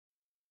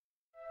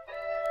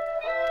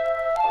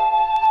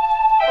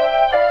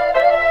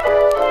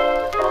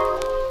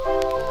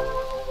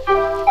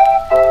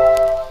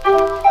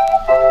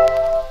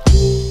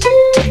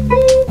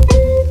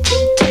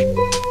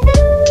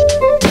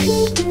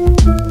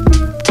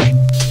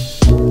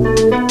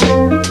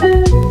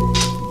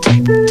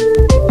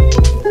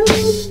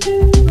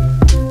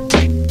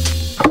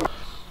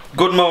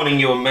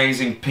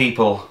amazing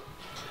people.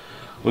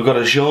 We've got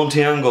a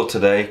jaunty angle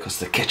today because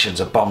the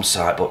kitchen's a bomb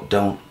site, but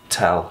don't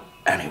tell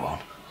anyone.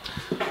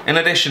 In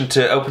addition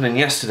to opening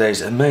yesterday's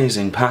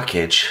amazing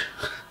package,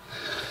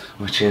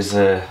 which is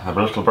a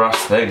little brass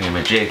thing in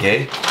a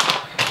jiggy,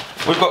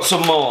 we've got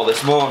some more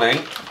this morning,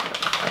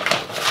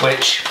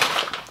 which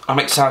I'm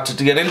excited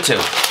to get into.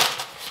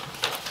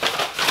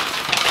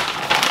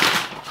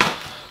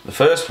 The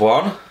first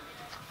one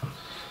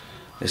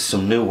is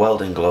some new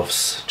welding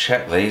gloves.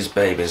 Check these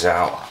babies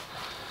out.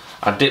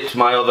 I dipped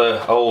my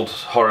other old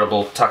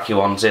horrible tacky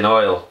ones in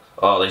oil.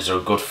 Oh, these are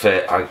a good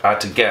fit. I had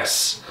to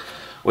guess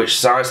which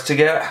size to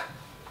get.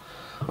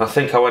 I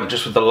think I went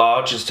just with the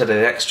large instead of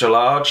the extra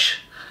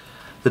large.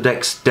 The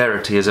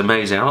dexterity is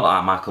amazing. I look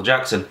like Michael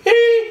Jackson.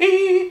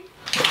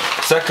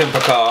 Second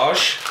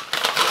package,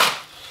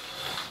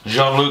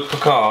 Jean-Luc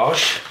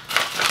package,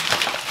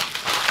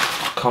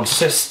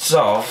 consists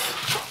of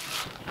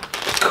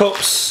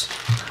cups,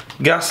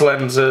 gas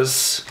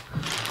lenses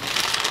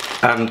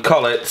and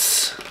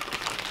collets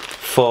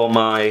for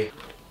my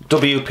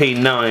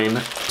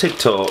WP9 TIG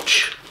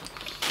torch,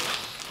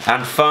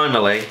 and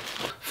finally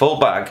full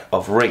bag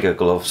of rigger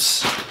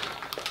gloves.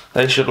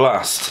 They should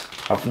last.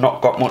 I've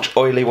not got much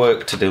oily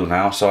work to do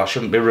now, so I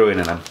shouldn't be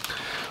ruining them.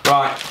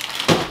 Right,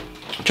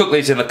 chuck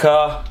these in the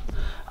car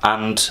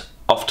and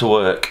off to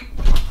work.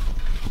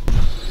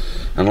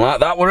 And like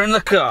that, we're in the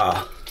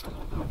car.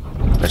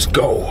 Let's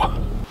go.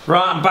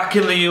 Right, I'm back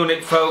in the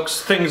unit, folks.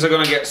 Things are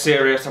going to get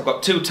serious. I've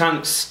got 2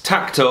 tanks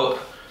tacked up.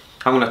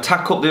 I'm going to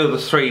tack up the other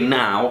 3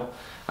 now,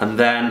 and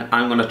then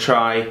I'm going to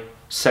try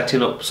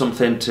setting up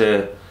something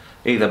to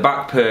either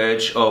back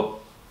purge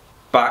or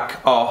back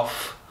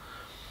off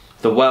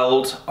the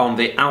weld on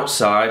the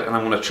outside, and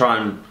I'm going to try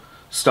and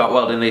start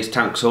welding these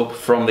tanks up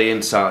from the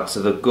inside,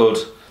 so the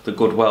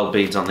good weld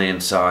beads on the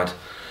inside.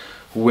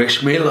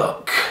 Wish me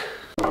luck.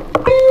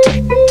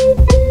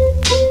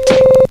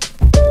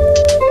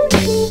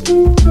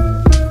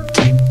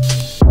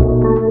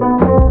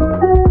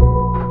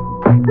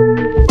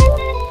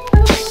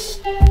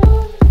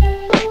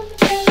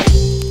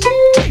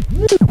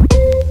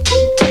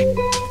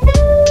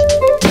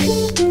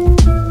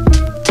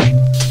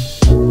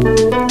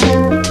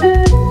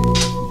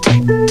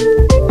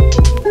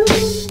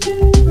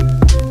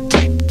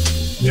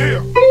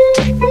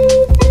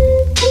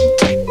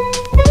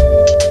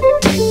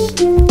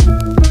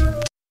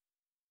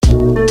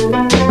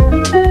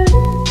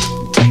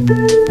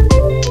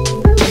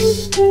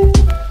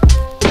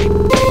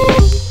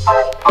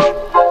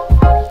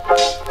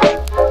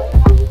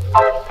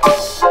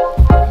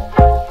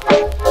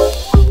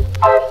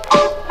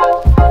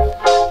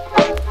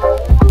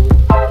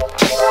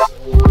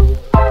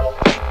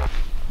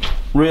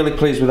 Really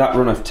pleased with that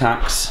run of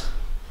tacks.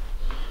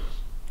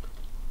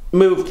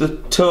 Moved the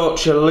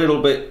torch a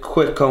little bit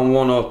quick on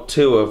 1 or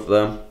 2 of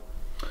them,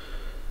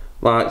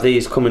 like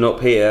these coming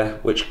up here,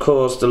 which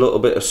caused a little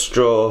bit of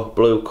straw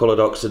blue coloured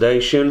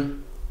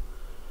oxidation,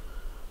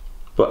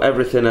 but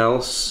everything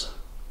else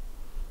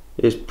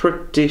is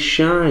pretty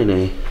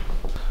shiny.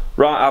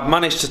 Right, I've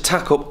managed to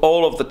tack up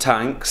all of the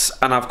tanks,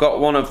 and I've got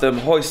one of them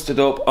hoisted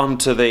up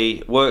onto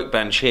the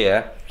workbench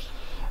here,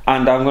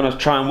 and I'm going to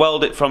try and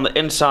weld it from the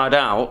inside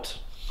out.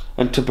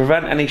 And to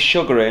prevent any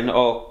sugaring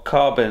or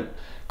carbon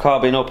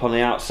up on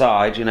the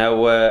outside, you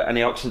know,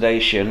 any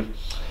oxidation,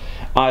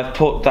 I've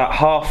put that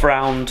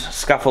half-round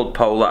scaffold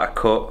pole that I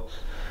cut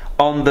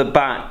on the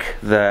back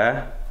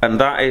there, and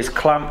that is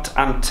clamped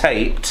and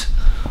taped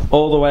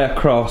all the way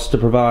across to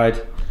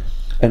provide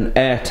an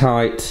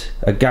airtight,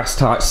 a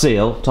gas-tight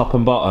seal, top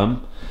and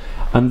bottom.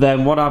 And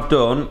then what I've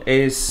done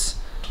is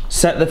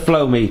set the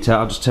flow meter.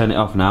 I'll just turn it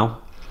off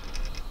now.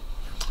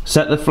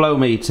 Set the flow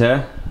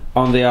meter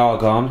on the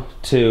argon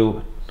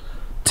to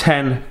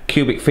 10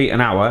 cubic feet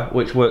an hour,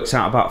 which works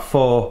out about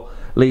 4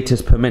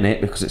 litres per minute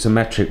because it's a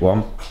metric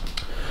one.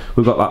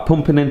 We've got that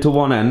pumping into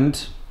one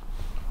end,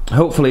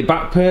 hopefully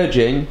back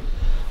purging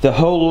the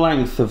whole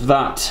length of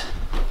that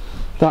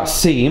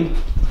seam,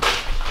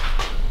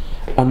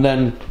 and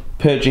then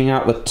purging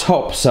out the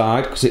top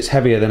side because it's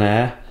heavier than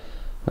air,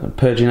 and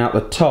purging out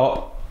the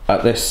top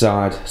at this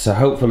side. So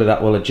hopefully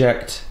that will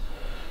eject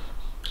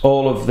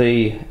all of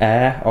the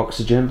air,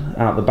 oxygen,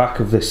 out the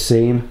back of this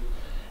seam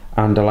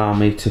and allow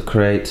me to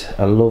create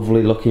a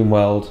lovely looking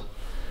weld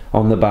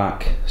on the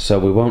back, so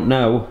we won't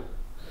know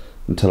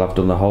until I've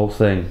done the whole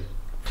thing.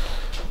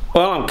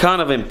 Well, I'm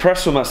kind of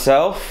impressed with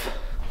myself.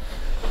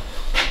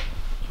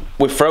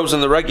 We've frozen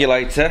the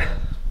regulator.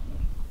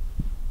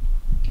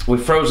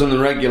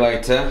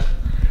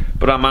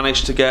 But I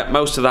managed to get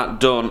most of that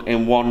done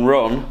in 1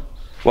 run.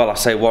 Well, I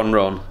say 1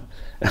 run.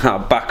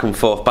 back and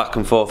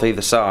forth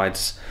either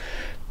sides.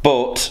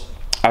 But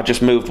I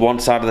just moved one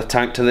side of the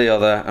tank to the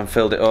other and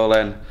filled it all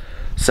in.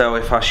 So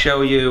if I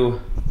show you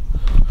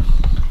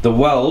the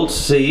weld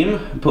seam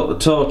and put the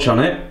torch on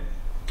it,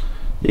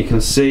 you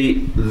can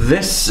see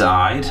this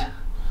side.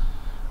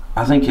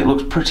 I think it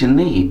looks pretty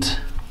neat.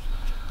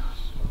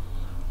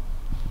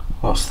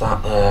 What's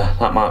that there?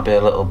 That might be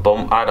a little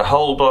bump. I had a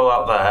hole blow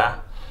out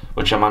there,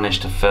 which I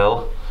managed to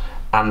fill,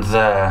 and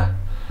there.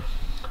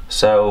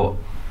 So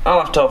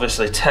I'll have to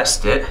obviously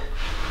test it,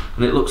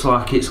 and it looks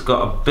like it's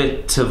got a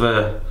bit of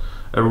a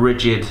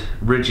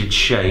rigid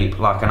shape,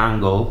 like an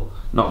angle,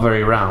 not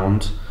very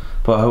round,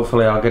 but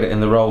hopefully I'll get it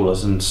in the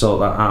rollers and sort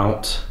that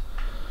out.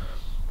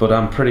 But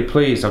I'm pretty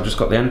pleased. I've just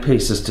got the end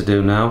pieces to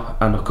do now,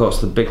 and of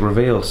course the big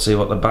reveal to see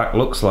what the back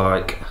looks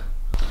like.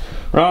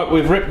 Right,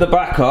 we've ripped the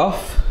back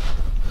off,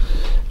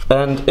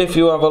 and if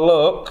you have a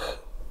look,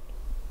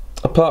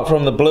 apart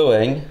from the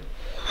bluing,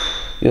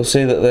 you'll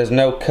see that there's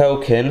no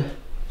coking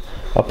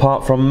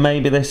apart from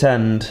maybe this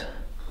end,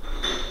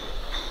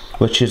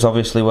 which is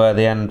obviously where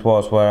the end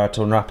was, where I had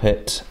to unwrap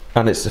it,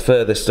 and it's the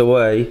furthest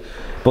away,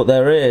 but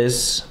there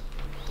is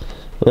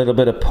a little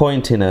bit of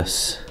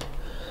pointiness.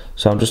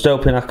 So I'm just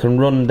hoping I can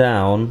run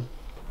down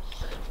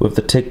with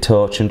the TIG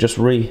torch and just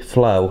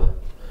reflow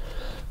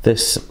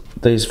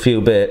these few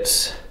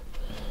bits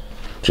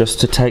just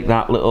to take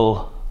that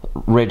little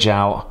ridge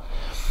out.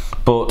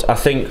 But I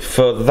think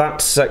for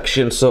that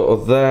section sort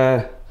of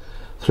there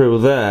through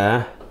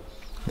there,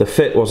 the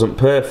fit wasn't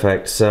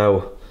perfect,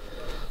 so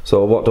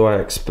what do I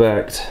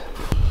expect?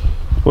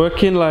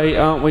 Working late,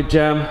 aren't we,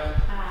 Jem?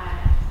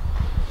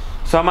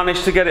 So I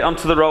managed to get it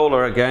onto the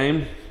roller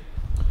again,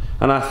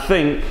 and I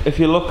think if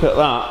you look at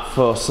that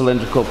for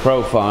cylindrical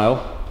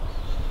profile,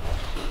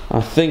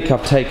 I think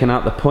I've taken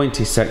out the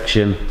pointy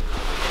section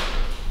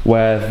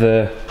where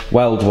the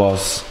weld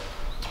was.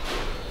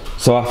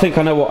 So I think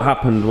I know what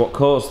happened, what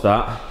caused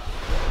that.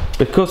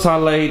 Because I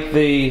laid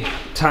the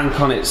tank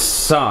on its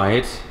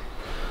side,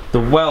 the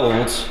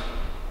weld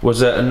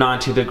was at a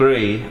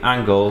 90-degree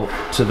angle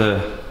to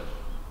the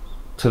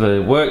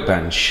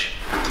workbench.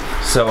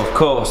 So of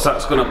course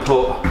that's going to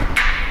put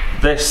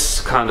this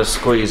kind of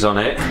squeeze on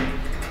it,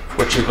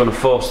 which is going to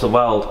force the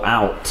weld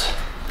out.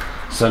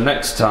 So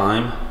next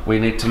time we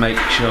need to make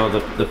sure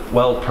that the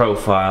weld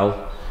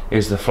profile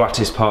is the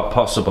flattest part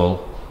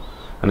possible,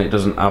 and it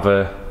doesn't have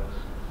a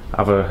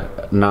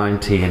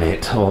 90 in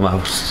it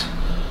almost.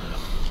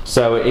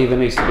 So it either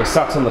needs to be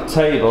sat on the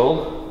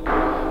table,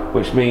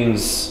 which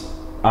means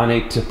I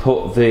need to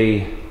put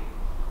the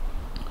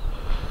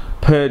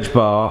purge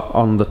bar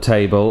on the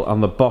table on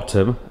the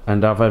bottom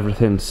and have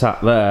everything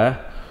sat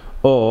there,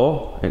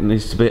 or it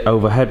needs to be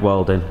overhead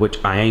welding, which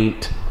I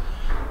ain't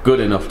good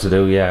enough to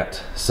do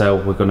yet. So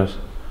we're going to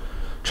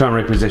try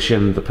and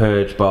reposition the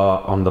purge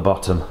bar on the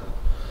bottom.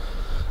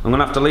 I'm going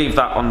to have to leave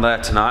that on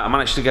there tonight. I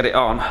managed to get it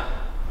on,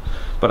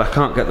 but I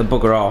can't get the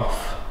bugger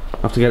off. I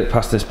have to get it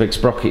past this big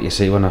sprocket, you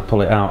see, when I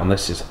pull it out, and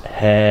this is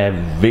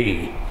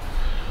heavy.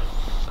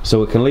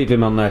 So we can leave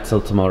him on there till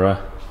tomorrow,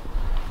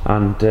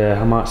 and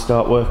I might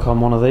start work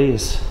on one of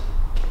these.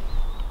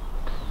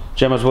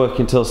 Gemma's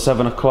working till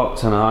 7 o'clock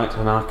tonight,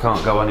 and I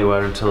can't go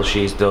anywhere until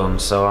she's done,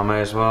 so I may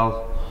as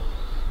well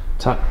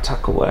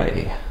tack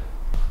away.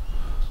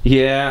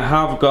 Yeah,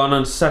 I've gone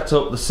and set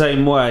up the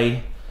same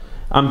way.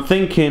 I'm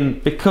thinking,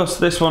 because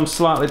this one's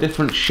slightly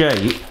different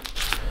shape,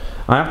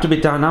 I have to be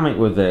dynamic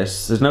with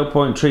this. There's no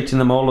point treating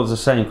them all as the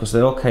same, because they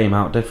all came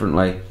out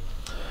differently.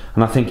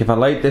 And I think if I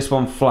laid this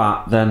one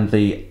flat, then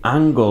the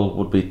angle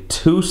would be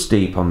too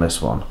steep on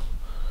this one.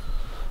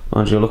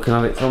 As you're looking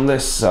at it from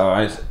this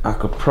side, I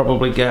could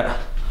probably get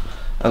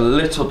a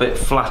little bit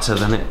flatter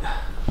than it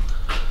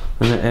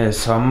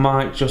is. So I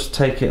might just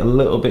take it a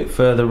little bit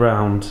further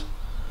round.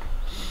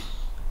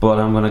 But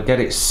I'm going to get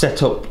it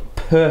set up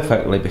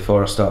perfectly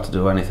before I start to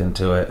do anything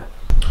to it.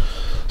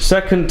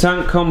 Second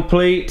tank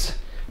complete.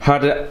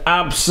 Had an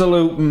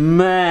absolute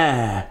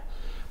massive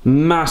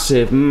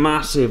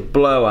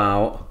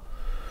blowout.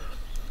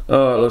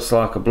 Oh, it looks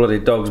like a bloody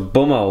dog's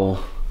bumhole.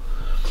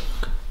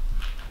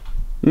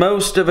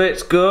 Most of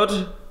it's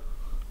good.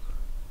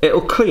 It'll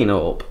clean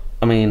up.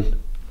 I mean,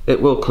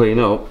 it will clean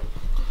up.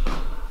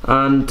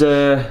 And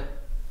I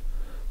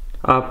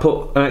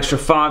put an extra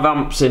 5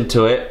 amps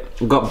into it.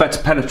 We've got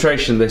better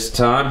penetration this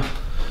time.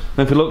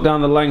 And if you look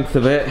down the length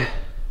of it,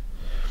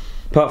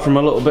 apart from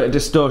a little bit of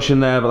distortion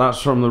there, but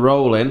that's from the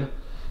rolling,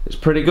 it's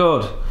pretty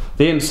good.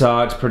 The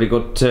inside's pretty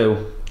good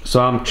too.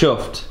 So I'm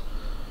chuffed.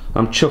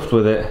 I'm chuffed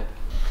with it.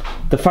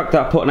 The fact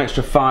that I put an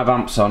extra 5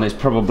 amps on is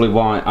probably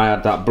why I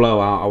had that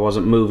blowout. I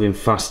wasn't moving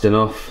fast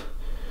enough,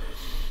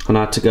 and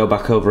I had to go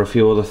back over a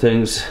few other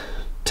things.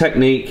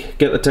 Technique,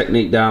 get the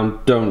technique down,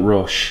 don't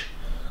rush,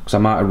 because I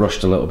might have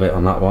rushed a little bit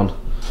on that one.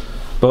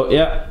 But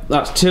yeah,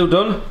 that's 2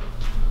 done.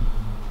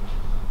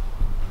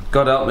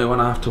 God help me when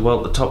I have to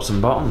weld the tops and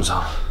bottoms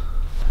on.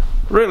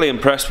 Really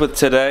impressed with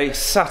today,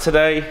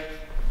 Saturday.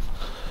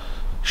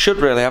 Should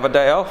really have a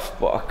day off,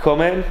 but I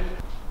come in,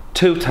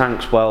 2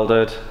 tanks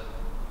welded,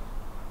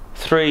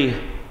 3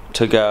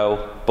 to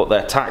go, but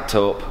they're tacked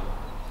up,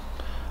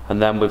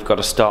 and then we've got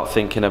to start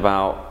thinking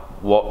about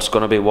what's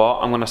going to be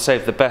what. I'm going to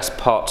save the best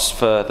pots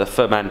for the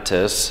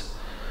fermenters,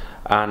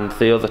 and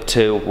the other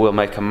 2 we'll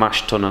make a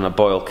mash tun and a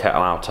boil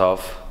kettle out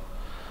of.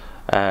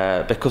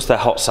 Because they're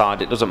hot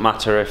side, it doesn't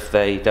matter if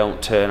they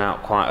don't turn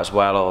out quite as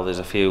well, or there's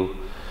a few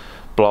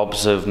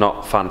blobs of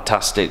not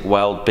fantastic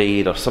weld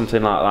bead or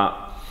something like that.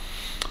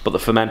 But the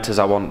fermenters,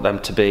 I want them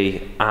to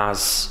be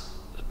as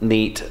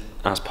neat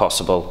as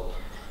possible.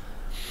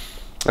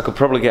 I could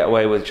probably get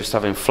away with just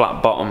having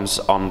flat bottoms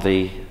on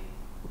the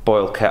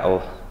boil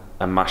kettle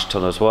and mash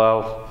tun as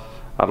well.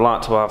 I'd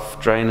like to have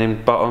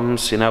draining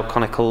bottoms, you know,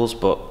 conicals,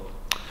 but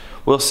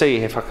we'll see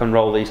if I can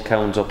roll these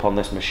cones up on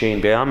this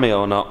machine behind me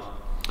or not.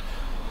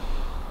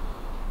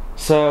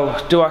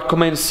 So, do I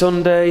come in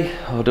Sunday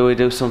or do we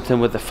do something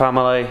with the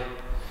family?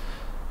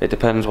 It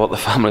depends what the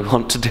family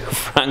want to do,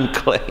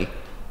 frankly.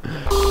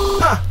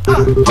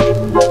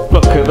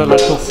 Look at the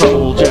little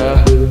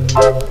soldier.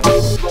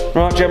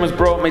 Right, Gemma's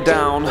brought me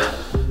down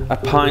a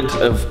pint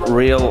of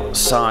real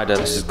cider.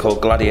 This is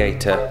called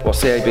Gladiator.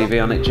 What's the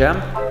ABV on it, Gem?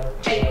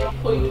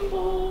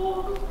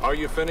 8.4. Are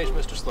you finished,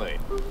 Mr. Slade?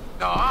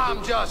 No,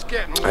 I'm just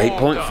getting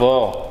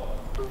 8.4.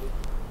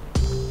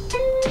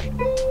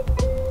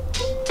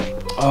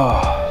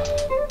 Oh.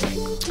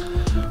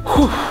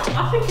 Whew.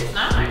 I think it's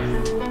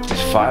nice.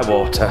 It's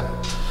firewater.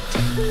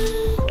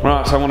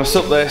 Right, so I'm going to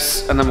sup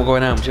this and then we're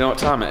going home. Do you know what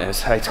time it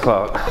is? 8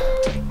 o'clock.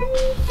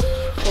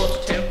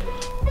 42.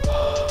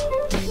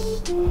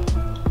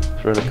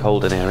 It's really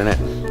cold in here, isn't it?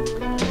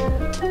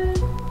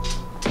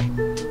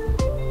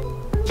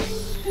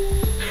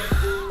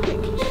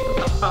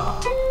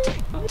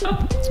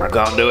 I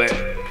can't do it.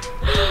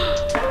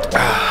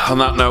 On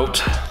that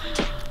note,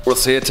 we'll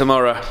see you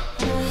tomorrow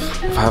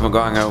if I haven't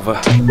got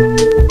hangover.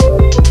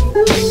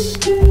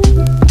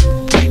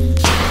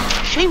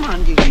 Shame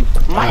on you,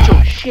 macho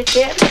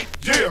shithead.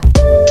 Yeah.